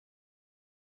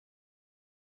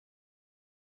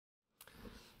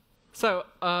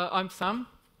I'm Sam.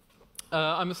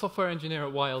 I'm a software engineer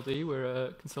at YLD. We're a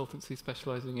consultancy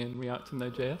specializing in React and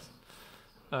Node.js.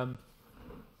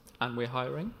 And we're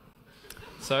hiring.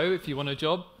 So if you want a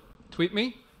job, tweet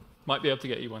me. Might be able to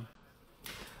get you one.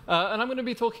 And I'm going to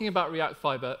be talking about React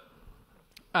Fiber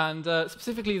and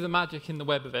specifically the magic in the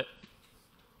web of it.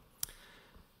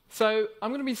 So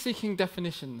I'm going to be seeking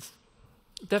definitions.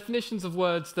 Definitions of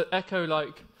words that echo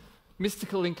like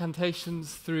mystical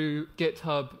incantations through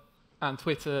GitHub and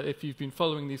Twitter, if you've been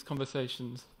following these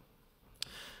conversations,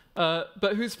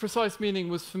 but whose precise meaning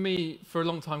was, for me, for a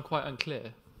long time, quite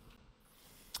unclear.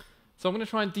 So I'm going to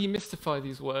try and demystify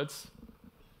these words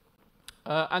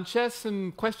and share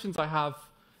some questions I have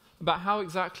about how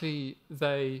exactly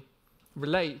they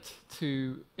relate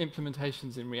to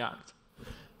implementations in React.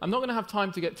 I'm not going to have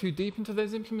time to get too deep into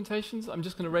those implementations. I'm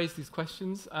just going to raise these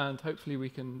questions, and hopefully we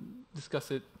can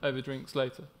discuss it over drinks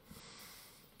later.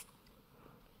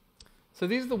 So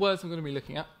these are the words I'm going to be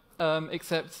looking at,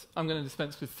 except I'm going to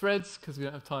dispense with threads because we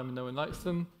don't have time and no one likes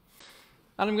them.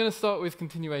 And I'm going to start with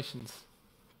continuations.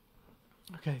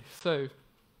 Okay, so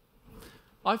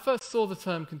I first saw the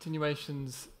term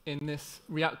continuations in this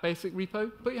React Basic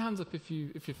repo. Put your hands up if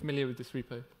you're familiar with this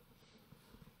repo.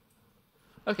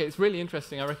 Okay, it's really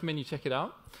interesting. I recommend you check it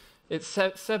out. It's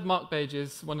Seb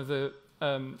Markbages, one of the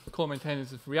core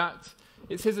maintainers of React.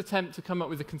 It's his attempt to come up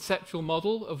with a conceptual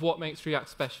model of what makes React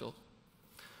special.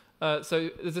 So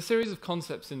there's a series of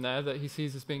concepts in there that he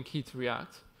sees as being key to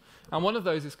React. And one of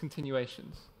those is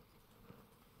continuations.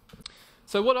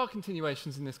 So what are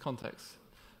continuations in this context?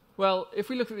 Well, if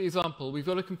we look at the example, we've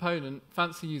got a component,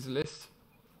 fancy user list,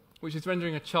 which is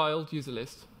rendering a child user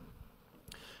list.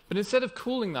 But instead of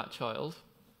calling that child,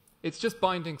 it's just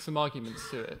binding some arguments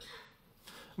to it.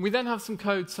 And we then have some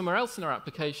code somewhere else in our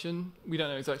application, we don't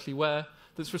know exactly where,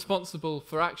 that's responsible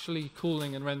for actually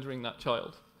calling and rendering that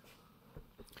child.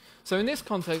 So in this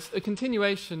context, a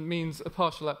continuation means a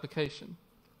partial application.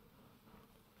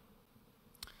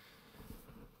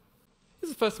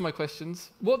 Here's the first of my questions.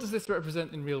 What does this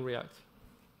represent in real React?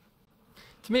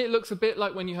 To me, it looks a bit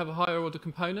like when you have a higher order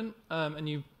component and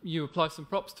you apply some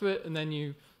props to it, and then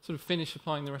you sort of finish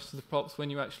applying the rest of the props when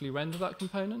you actually render that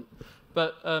component.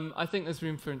 But I think there's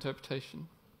room for interpretation.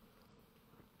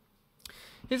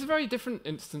 Here's a very different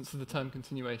instance of the term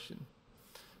continuation.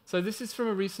 So this is from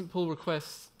a recent pull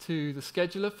request to the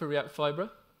scheduler for React Fiber,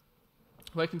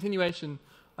 where continuation,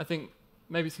 I think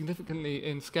maybe significantly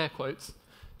in scare quotes,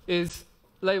 is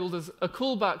labeled as a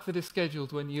callback that is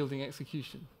scheduled when yielding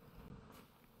execution.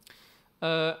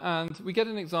 And we get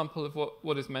an example of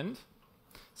what is meant.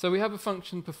 So we have a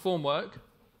function perform work,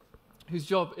 whose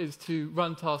job is to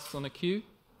run tasks on a queue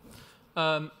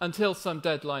until some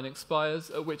deadline expires,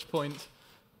 at which point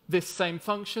this same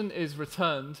function is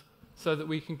returned so that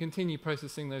we can continue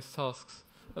processing those tasks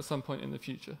at some point in the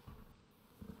future.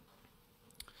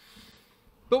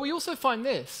 But we also find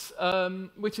this,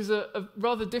 which is a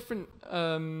rather different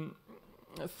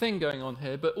thing going on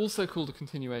here, but also called a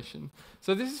continuation.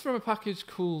 So this is from a package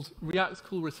called React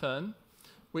Call Return,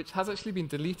 which has actually been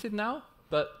deleted now,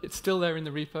 but it's still there in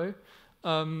the repo.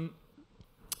 It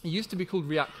used to be called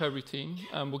React coroutine,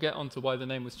 and we'll get onto why the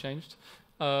name was changed.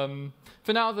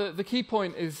 For now, the key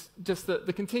point is just that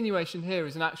the continuation here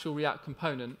is an actual React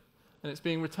component, and it's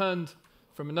being returned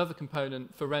from another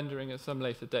component for rendering at some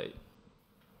later date.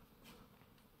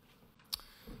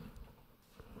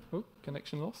 Oh,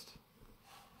 connection lost.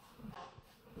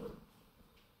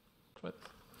 Try this.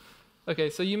 Okay,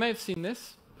 so you may have seen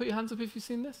this. Put your hands up if you've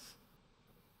seen this.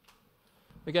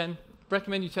 Again,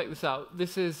 recommend you check this out.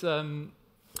 This is a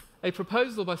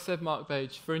proposal by Seb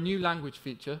Markbage for a new language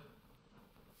feature,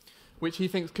 which he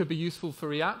thinks could be useful for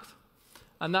React,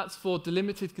 and that's for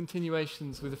delimited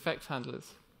continuations with effect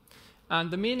handlers.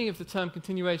 And the meaning of the term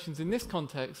continuations in this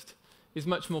context is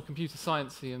much more computer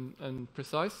sciencey and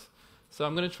precise, so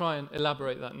I'm going to try and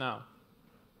elaborate that now.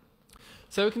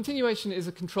 So a continuation is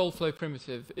a control flow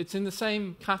primitive. It's in the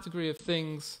same category of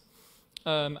things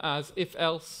as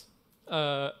if-else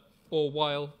or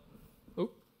while.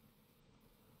 Oh,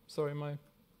 sorry, my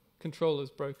controller's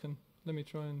broken. Let me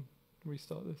try and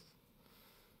restart this.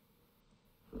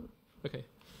 Okay.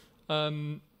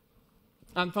 And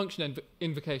function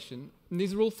invocation. And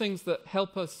these are all things that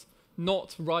help us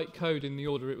not write code in the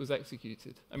order it was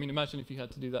executed. I mean, imagine if you had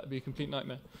to do that. It would be a complete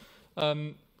nightmare.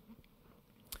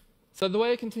 So the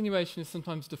way a continuation is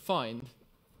sometimes defined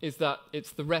is that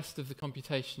it's the rest of the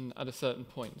computation at a certain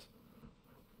point.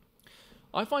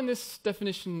 I find this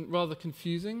definition rather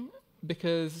confusing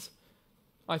because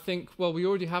I think, well, we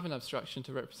already have an abstraction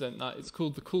to represent that. It's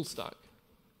called the call stack.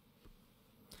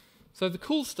 So the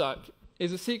call stack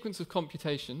is a sequence of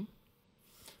computation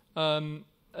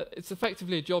It's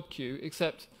effectively a job queue,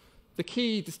 except the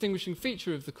key distinguishing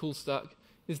feature of the call stack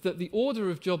is that the order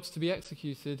of jobs to be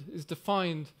executed is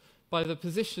defined by the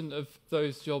position of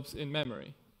those jobs in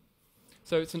memory.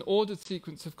 So it's an ordered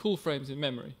sequence of call frames in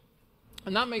memory.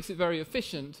 And that makes it very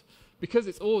efficient. Because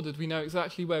it's ordered, we know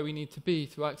exactly where we need to be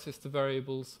to access the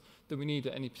variables that we need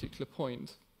at any particular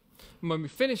point. And when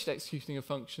we've finished executing a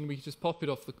function, we can just pop it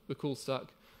off the call stack,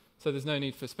 so there's no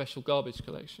need for special garbage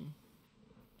collection.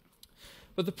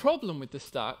 But the problem with the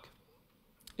stack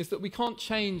is that we can't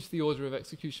change the order of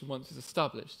execution once it's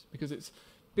established, because it's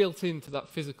built into that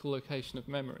physical location of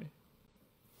memory.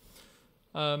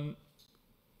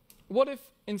 What if,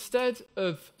 instead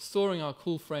of storing our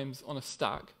call frames on a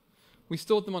stack, we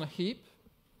stored them on a heap,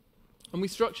 and we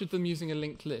structured them using a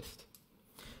linked list?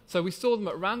 So we store them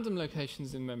at random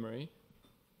locations in memory,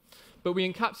 but we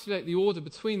encapsulate the order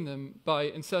between them by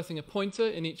inserting a pointer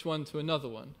in each one to another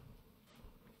one.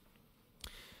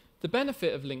 The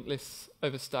benefit of linked lists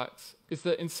over stacks is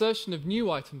that insertion of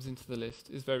new items into the list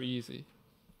is very easy.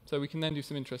 So we can then do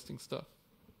some interesting stuff.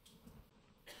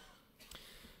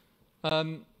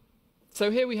 So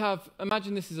here we have,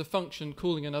 imagine this is a function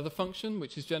calling another function,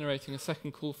 which is generating a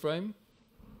second call frame.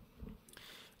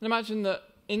 And imagine that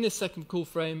in this second call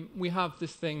frame, we have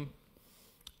this thing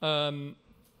that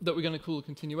we're going to call a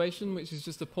continuation, which is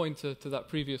just a pointer to that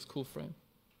previous call frame.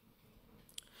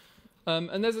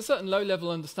 And there's a certain low-level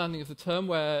understanding of the term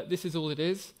where this is all it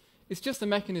is. It's just a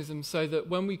mechanism so that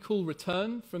when we call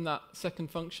return from that second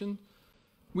function,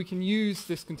 we can use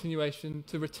this continuation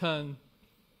to return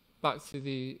back to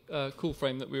the call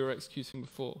frame that we were executing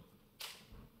before.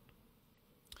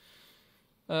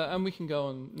 And we can go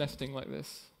on nesting like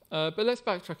this. But let's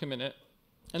backtrack a minute.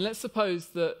 And let's suppose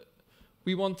that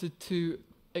we wanted to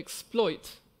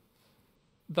exploit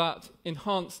that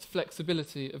enhanced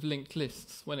flexibility of linked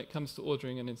lists when it comes to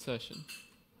ordering and insertion.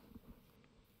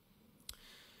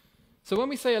 So when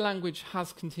we say a language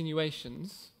has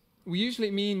continuations, we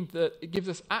usually mean that it gives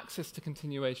us access to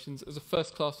continuations as a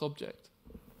first-class object.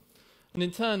 And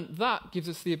in turn, that gives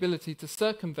us the ability to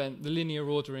circumvent the linear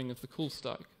ordering of the call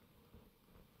stack.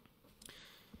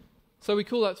 So we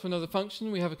call that to another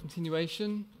function, we have a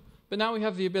continuation, but now we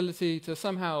have the ability to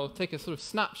somehow take a sort of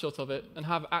snapshot of it and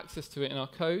have access to it in our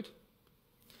code.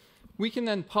 We can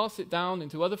then pass it down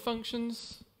into other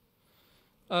functions,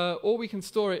 or we can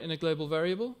store it in a global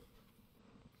variable.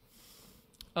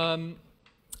 And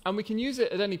we can use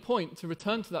it at any point to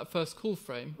return to that first call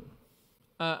frame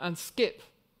and skip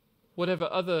whatever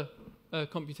other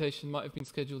computation might have been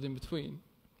scheduled in between.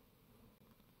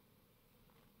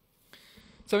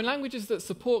 So in languages that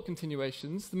support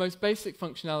continuations, the most basic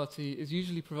functionality is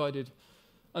usually provided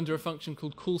under a function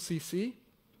called callcc,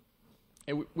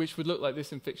 which would look like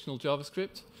this in fictional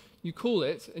JavaScript. You call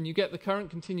it, and you get the current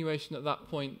continuation at that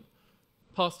point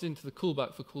passed into the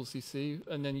callback for callcc,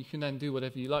 and then you can then do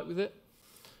whatever you like with it.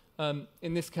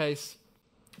 In this case,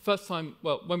 first time,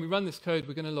 well, when we run this code,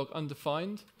 we're going to log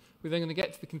undefined. We're then going to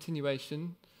get to the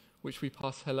continuation, which we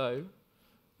pass hello.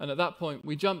 And at that point,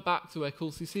 we jump back to where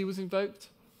callcc was invoked,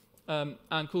 and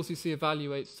callcc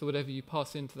evaluates to whatever you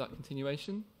pass into that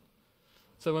continuation.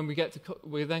 So when we get to,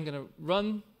 we're then going to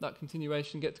run that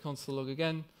continuation, get to console log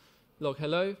again, log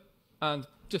hello, and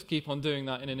just keep on doing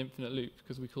that in an infinite loop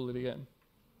because we call it again.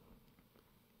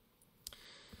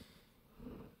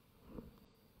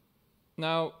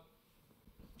 Now,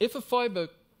 if a fiber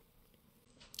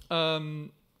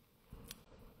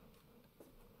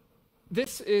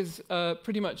this is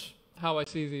pretty much how I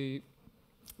see the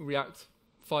React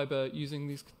fiber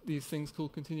using these things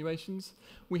called continuations.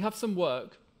 We have some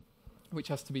work which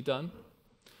has to be done.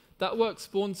 That work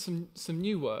spawns some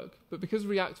new work, but because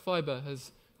React fiber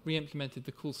has re-implemented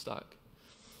the call stack,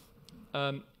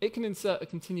 it can insert a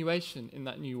continuation in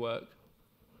that new work,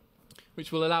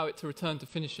 which will allow it to return to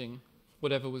finishing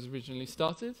whatever was originally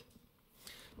started.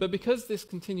 But because this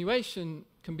continuation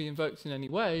can be invoked in any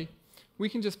way, we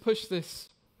can just push this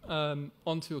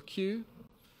onto a queue,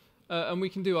 and we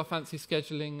can do our fancy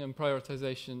scheduling and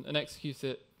prioritization and execute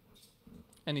it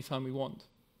anytime we want.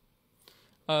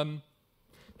 Now,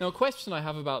 a question I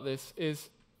have about this is,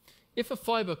 if a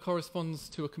fiber corresponds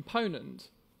to a component,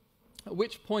 at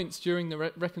which points during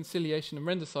the reconciliation and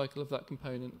render cycle of that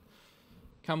component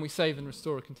can we save and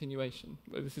restore a continuation?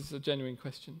 Well, this is a genuine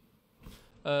question.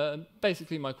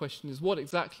 Basically, my question is, what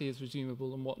exactly is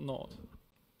resumable and what not?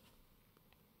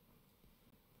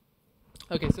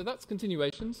 Okay, so that's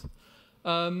continuations.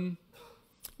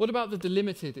 What about the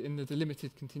delimited in the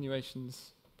delimited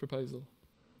continuations proposal?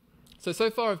 So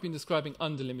far I've been describing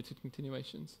undelimited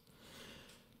continuations.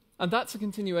 And that's a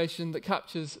continuation that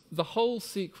captures the whole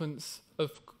sequence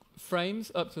of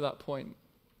frames up to that point.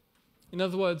 In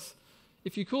other words,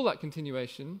 if you call that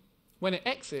continuation, when it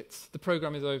exits, the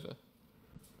program is over.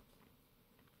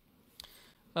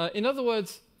 In other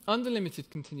words, underlimited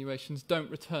continuations don't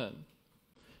return.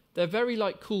 They're very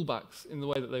like callbacks in the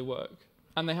way that they work,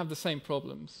 and they have the same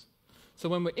problems. So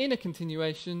when we're in a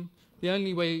continuation, the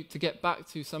only way to get back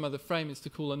to some other frame is to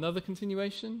call another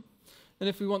continuation. And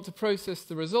if we want to process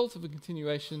the result of a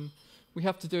continuation, we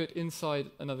have to do it inside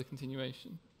another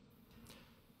continuation.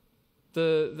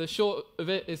 The short of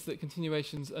it is that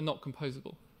continuations are not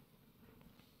composable,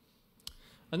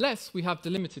 unless we have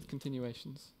delimited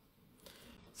continuations.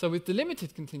 So with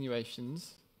delimited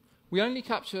continuations, we only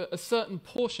capture a certain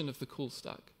portion of the call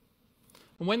stack.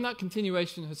 And when that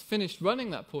continuation has finished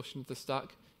running that portion of the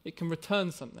stack, it can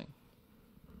return something.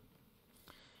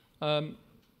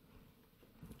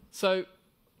 So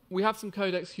we have some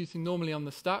code executing normally on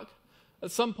the stack.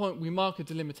 At some point, we mark a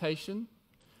delimitation.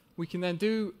 We can then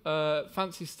do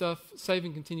fancy stuff,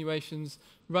 saving continuations,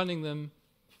 running them.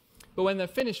 But when they're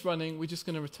finished running, we're just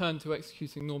going to return to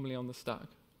executing normally on the stack.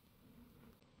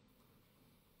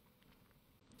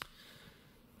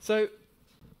 So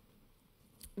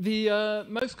the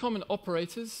most common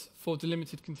operators for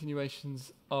delimited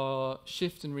continuations are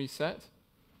shift and reset.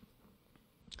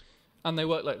 And they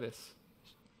work like this.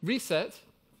 Reset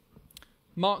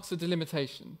marks a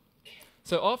delimitation.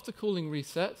 So after calling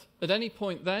reset, at any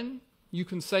point then, you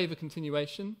can save a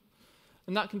continuation.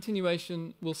 And that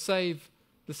continuation will save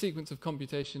the sequence of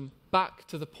computation back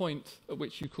to the point at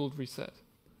which you called reset.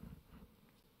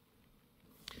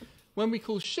 When we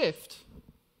call shift,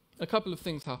 a couple of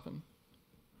things happen.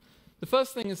 The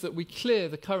first thing is that we clear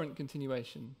the current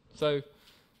continuation. So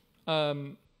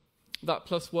that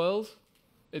plus world,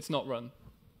 it's not run.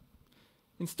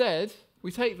 Instead,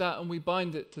 we take that and we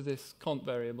bind it to this cont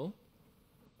variable.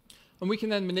 And we can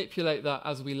then manipulate that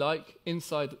as we like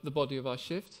inside the body of our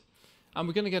shift. And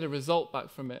we're going to get a result back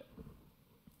from it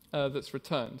that's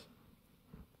returned.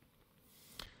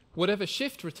 Whatever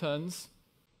shift returns,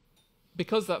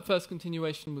 because that first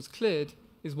continuation was cleared,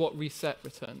 is what reset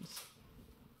returns.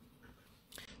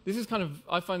 This is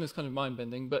I find this kind of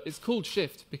mind-bending, but it's called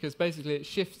shift because basically it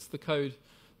shifts the code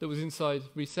that was inside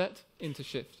reset into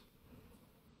shift.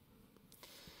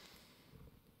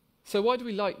 So why do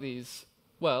we like these?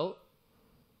 Well,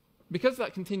 because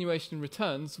that continuation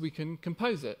returns, we can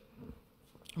compose it.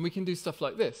 And we can do stuff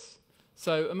like this.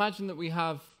 So imagine that we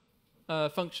have a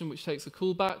function which takes a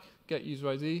callback, get user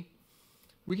ID.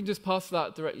 We can just pass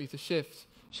that directly to shift.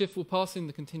 Shift will pass in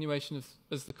the continuation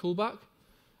as the callback.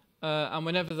 And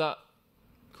whenever that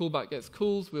callback gets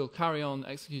called, we'll carry on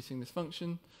executing this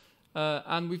function.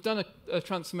 And we've done a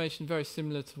transformation very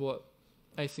similar to what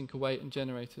async await and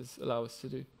generators allow us to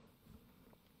do.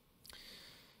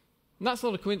 And that's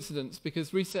not a coincidence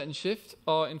because reset and shift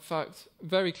are in fact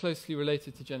very closely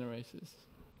related to generators.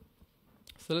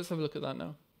 So let's have a look at that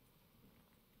now.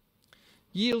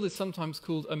 Yield is sometimes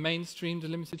called a mainstream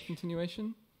delimited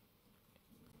continuation.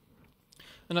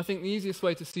 And I think the easiest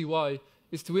way to see why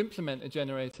is to implement a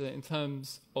generator in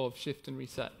terms of shift and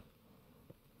reset.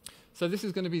 So this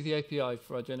is going to be the API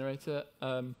for our generator.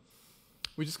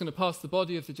 We're just going to pass the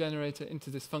body of the generator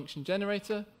into this function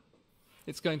generator.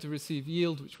 It's going to receive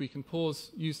yield, which we can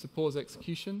use to pause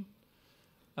execution.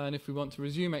 And if we want to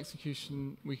resume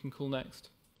execution, we can call next.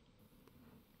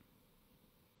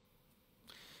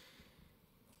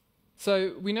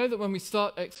 So we know that when we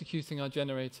start executing our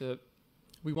generator,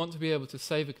 we want to be able to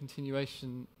save a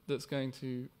continuation that's going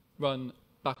to run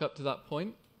back up to that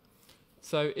point.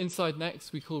 So inside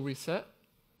next, we call reset.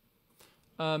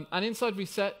 And inside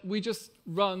reset, we just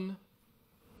run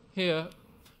here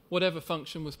whatever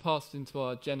function was passed into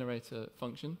our generator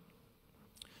function.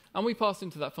 And we pass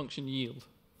into that function yield.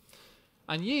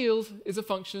 And yield is a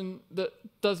function that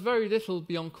does very little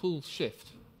beyond call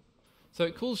shift. So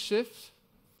it calls shift,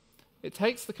 it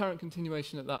takes the current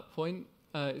continuation at that point,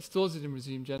 it stores it in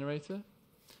resume generator,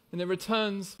 and it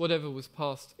returns whatever was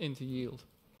passed into yield.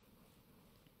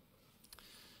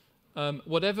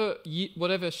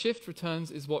 Whatever shift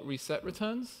returns is what reset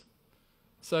returns.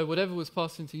 So whatever was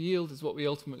passed into yield is what we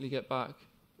ultimately get back,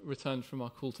 returned from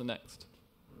our call to next.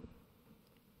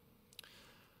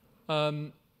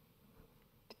 When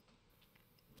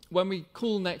we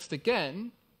call next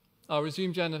again, our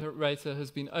resume generator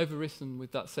has been overwritten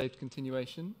with that saved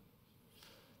continuation.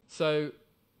 So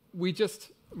we just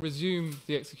resume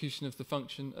the execution of the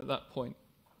function at that point.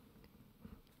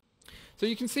 So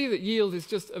you can see that yield is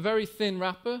just a very thin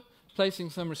wrapper, placing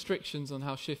some restrictions on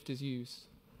how shift is used.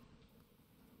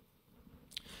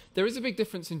 There is a big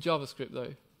difference in JavaScript,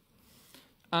 though.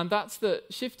 And that's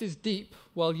that shift is deep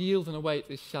while yield and await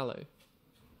is shallow.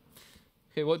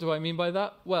 Okay, what do I mean by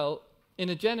that? Well, in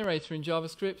a generator in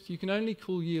JavaScript, you can only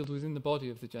call yield within the body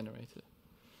of the generator.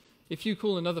 If you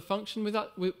call another function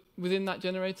within that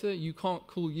generator, you can't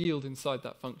call yield inside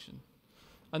that function,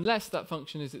 unless that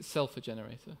function is itself a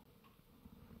generator.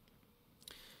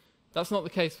 That's not the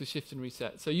case with shift and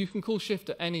reset. So you can call shift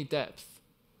at any depth.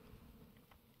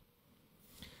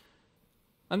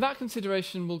 And that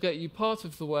consideration will get you part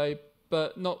of the way,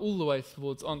 but not all the way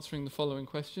towards answering the following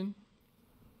question,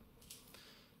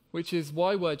 which is,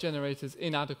 why were generators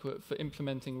inadequate for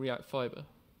implementing React Fiber?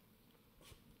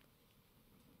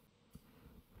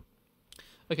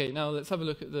 Okay, now let's have a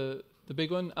look at the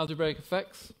big one, algebraic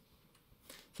effects.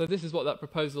 So this is what that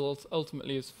proposal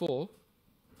ultimately is for.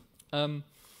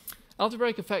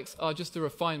 Algebraic effects are just a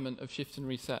refinement of shift and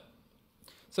reset.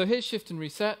 So here's shift and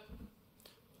reset.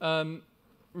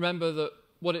 Remember that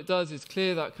what it does is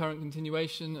clear that current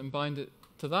continuation and bind it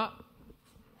to that.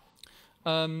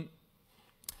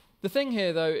 The thing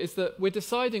here, though, is that we're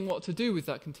deciding what to do with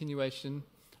that continuation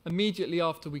immediately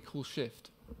after we call shift.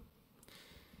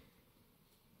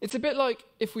 It's a bit like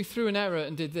if we threw an error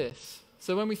and did this.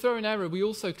 So when we throw an error, we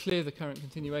also clear the current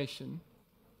continuation.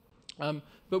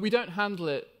 But we don't handle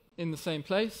it in the same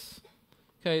place.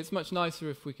 Okay, it's much nicer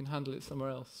if we can handle it somewhere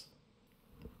else.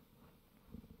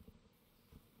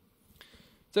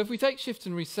 So if we take shift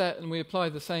and reset and we apply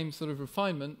the same sort of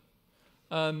refinement,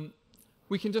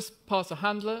 we can just pass a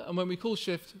handler, and when we call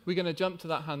shift, we're going to jump to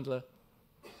that handler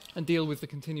and deal with the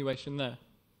continuation there.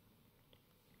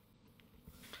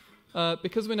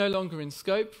 Because we're no longer in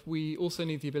scope, we also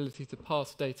need the ability to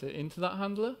pass data into that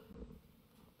handler.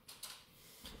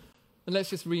 And let's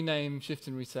just rename shift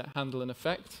and reset handle and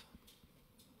effect.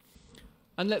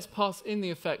 And let's pass in the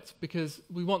effect because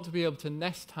we want to be able to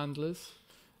nest handlers,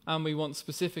 and we want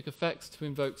specific effects to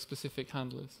invoke specific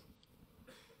handlers.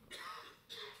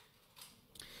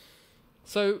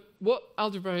 So what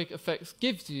algebraic effects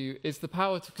gives you is the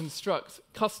power to construct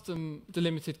custom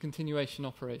delimited continuation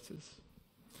operators.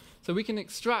 So we can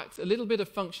extract a little bit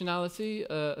of functionality,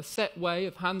 a set way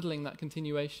of handling that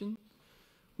continuation.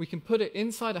 We can put it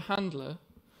inside a handler,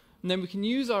 and then we can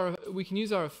use our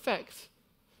effect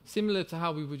similar to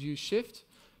how we would use shift,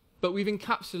 but we've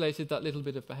encapsulated that little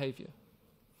bit of behavior.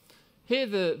 Here,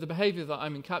 the behavior that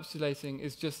I'm encapsulating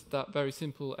is just that very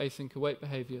simple async await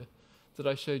behavior that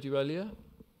I showed you earlier.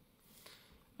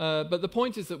 But the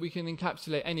point is that we can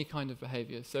encapsulate any kind of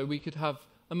behavior. So we could have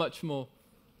a much more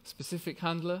specific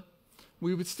handler.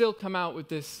 We would still come out with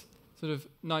this sort of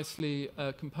nicely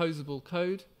composable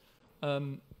code,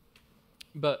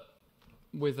 but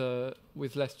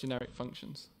with less generic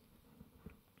functions.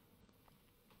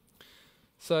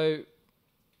 So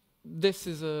this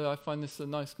is I find this a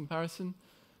nice comparison.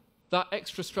 That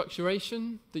extra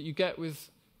structuration that you get with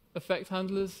effect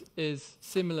handlers is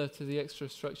similar to the extra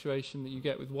structuration that you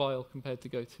get with while compared to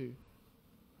goTo.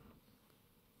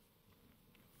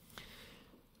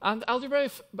 And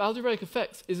algebraic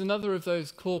effects is another of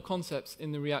those core concepts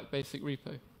in the React Basic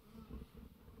repo.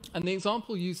 And the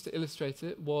example used to illustrate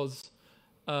it was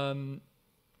fetching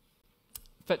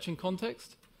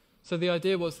context. So the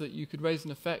idea was that you could raise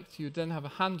an effect, you would then have a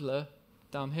handler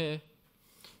down here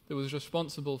that was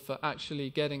responsible for actually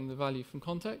getting the value from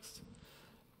context.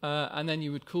 And then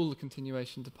you would call the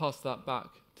continuation to pass that back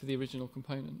to the original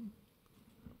component.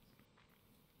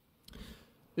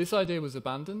 This idea was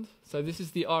abandoned. So this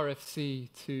is the RFC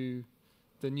to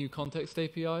the new context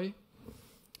API,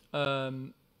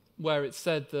 where it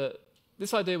said that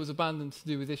this idea was abandoned to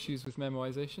do with issues with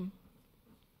memoization.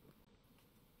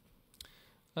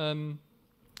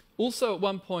 Also, at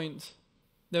one point,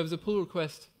 there was a pull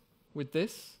request with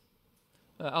this,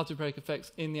 algebraic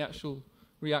effects, in the actual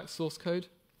React source code.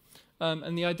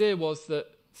 And the idea was that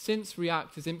since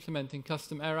React is implementing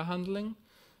custom error handling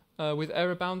with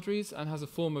error boundaries and has a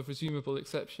form of resumable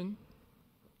exception,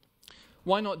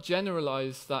 why not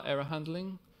generalize that error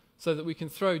handling so that we can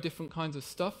throw different kinds of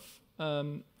stuff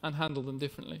and handle them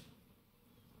differently?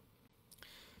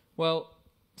 Well,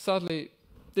 sadly,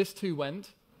 this too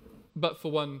went, but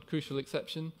for one crucial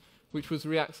exception, which was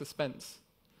React suspense.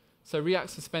 So React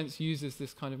suspense uses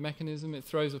this kind of mechanism. It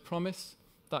throws a promise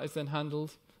that is then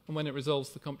handled, and when it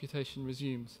resolves, the computation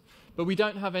resumes. But we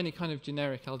don't have any kind of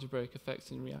generic algebraic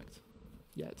effects in React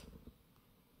yet.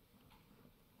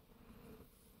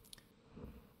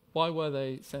 Why were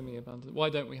they semi-abandoned? Why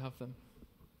don't we have them?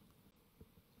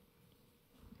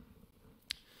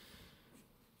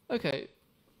 Okay,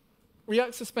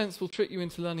 React suspense will trick you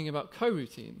into learning about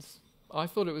coroutines. I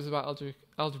thought it was about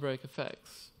algebraic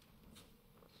effects.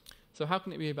 So how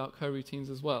can it be about coroutines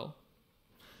as well?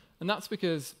 And that's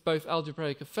because both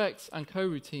algebraic effects and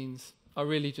coroutines are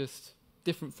really just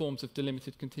different forms of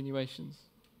delimited continuations.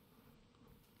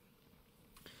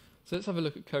 So let's have a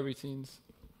look at coroutines.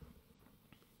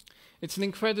 It's an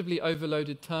incredibly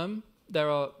overloaded term. There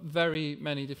are very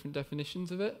many different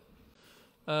definitions of it.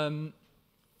 In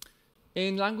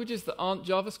languages that aren't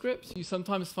JavaScript, you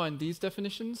sometimes find these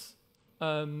definitions,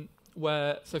 so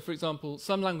for example,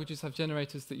 some languages have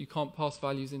generators that you can't pass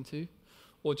values into,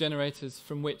 or generators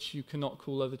from which you cannot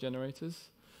call other generators.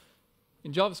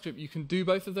 In JavaScript, you can do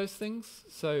both of those things,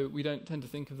 so we don't tend to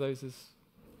think of those as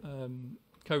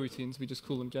coroutines, we just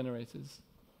call them generators.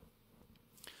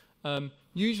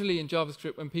 Usually in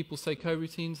JavaScript, when people say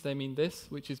coroutines, they mean this,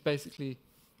 which is basically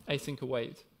async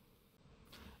await.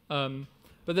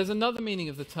 But there's another meaning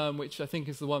of the term, which I think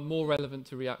is the one more relevant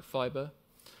to React Fiber,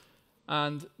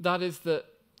 and that is that,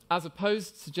 as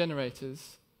opposed to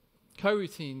generators,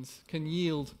 coroutines can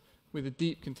yield with a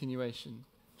deep continuation.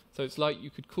 So it's like you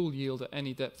could call yield at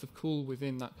any depth of call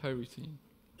within that coroutine.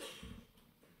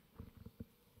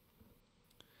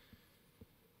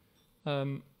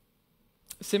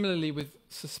 Similarly, with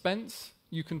suspense,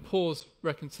 you can pause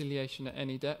reconciliation at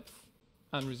any depth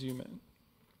and resume it.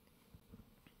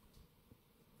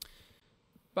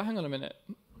 But hang on a minute.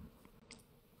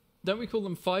 Don't we call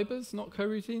them fibers, not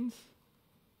coroutines?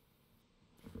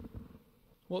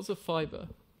 What's a fiber?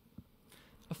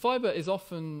 A fiber is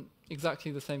often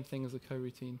exactly the same thing as a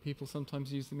coroutine. People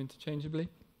sometimes use them interchangeably.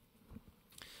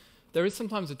 There is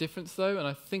sometimes a difference, though, and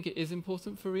I think it is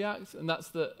important for React, and that's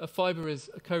that a fiber is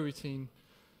a coroutine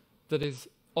that is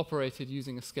operated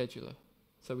using a scheduler.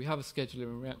 So we have a scheduler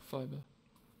in React Fiber.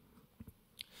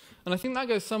 And I think that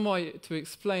goes some way to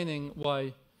explaining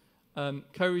why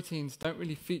coroutines don't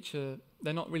really feature,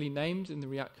 they're not really named in the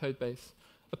React code base,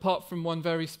 apart from one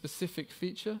very specific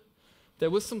feature. There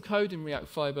was some code in React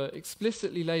Fiber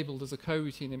explicitly labeled as a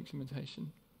coroutine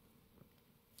implementation.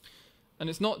 And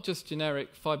it's not just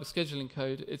generic Fiber scheduling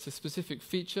code, it's a specific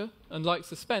feature. And like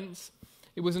suspense,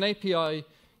 it was an API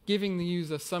giving the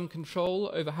user some control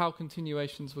over how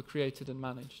continuations were created and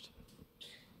managed.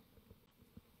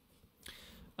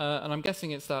 And I'm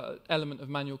guessing it's that element of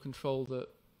manual control that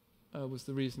was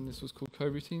the reason this was called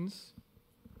coroutines.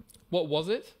 What was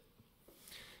it?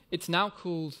 It's now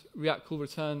called React Call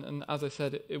Return, and as I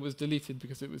said, it was deleted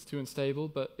because it was too unstable,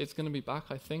 but it's going to be back,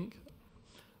 I think,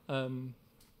 from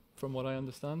what I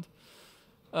understand.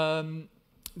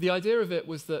 The idea of it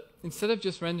was that instead of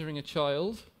just rendering a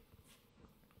child,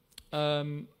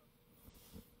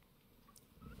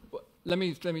 let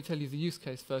me tell you the use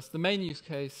case first. The main use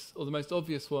case, or the most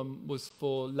obvious one, was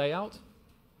for layout.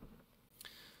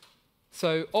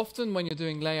 So often when you're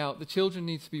doing layout, the children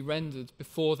need to be rendered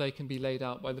before they can be laid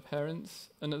out by the parents.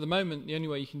 And at the moment, the only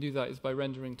way you can do that is by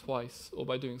rendering twice or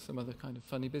by doing some other kind of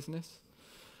funny business.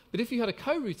 But if you had a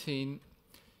coroutine,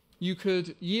 you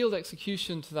could yield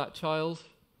execution to that child.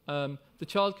 The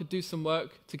child could do some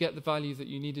work to get the value that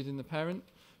you needed in the parent,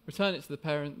 return it to the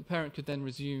parent could then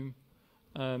resume,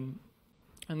 and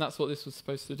that's what this was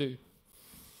supposed to do.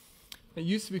 It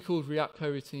used to be called React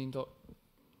coroutine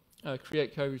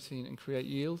create coroutine and create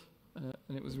yield,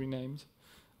 and it was renamed.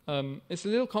 It's a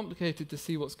little complicated to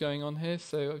see what's going on here,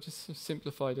 so I've just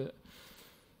simplified it.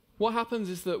 What happens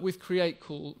is that with create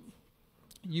call,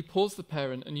 you pause the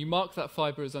parent and you mark that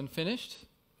fiber as unfinished,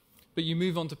 but you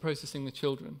move on to processing the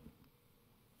children.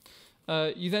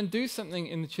 You then do something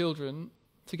in the children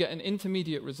to get an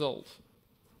intermediate result.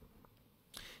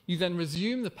 You then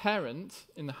resume the parent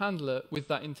in the handler with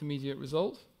that intermediate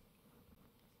result.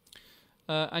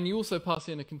 And you also pass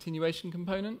in a continuation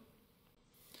component.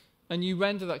 And you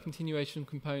render that continuation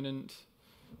component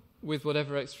with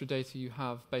whatever extra data you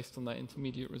have based on that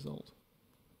intermediate result.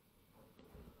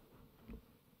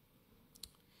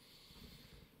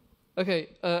 Okay,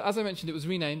 as I mentioned, it was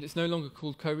renamed. It's no longer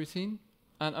called coroutine.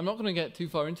 And I'm not going to get too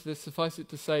far into this. Suffice it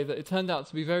to say that it turned out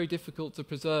to be very difficult to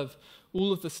preserve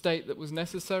all of the state that was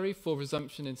necessary for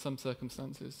resumption in some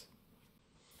circumstances.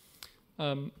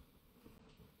 And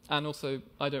also,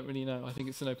 I don't really know. I think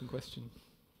it's an open question.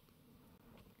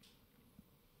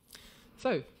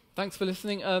 So, thanks for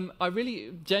listening. I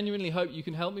really genuinely hope you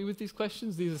can help me with these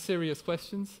questions. These are serious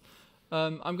questions.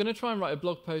 I'm going to try and write a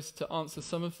blog post to answer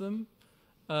some of them.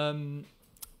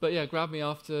 But yeah, grab me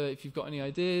after if you've got any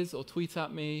ideas, or tweet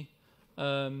at me.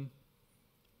 Follow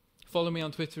me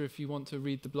on Twitter if you want to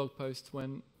read the blog post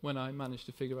when I manage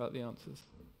to figure out the answers.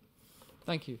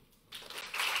 Thank you.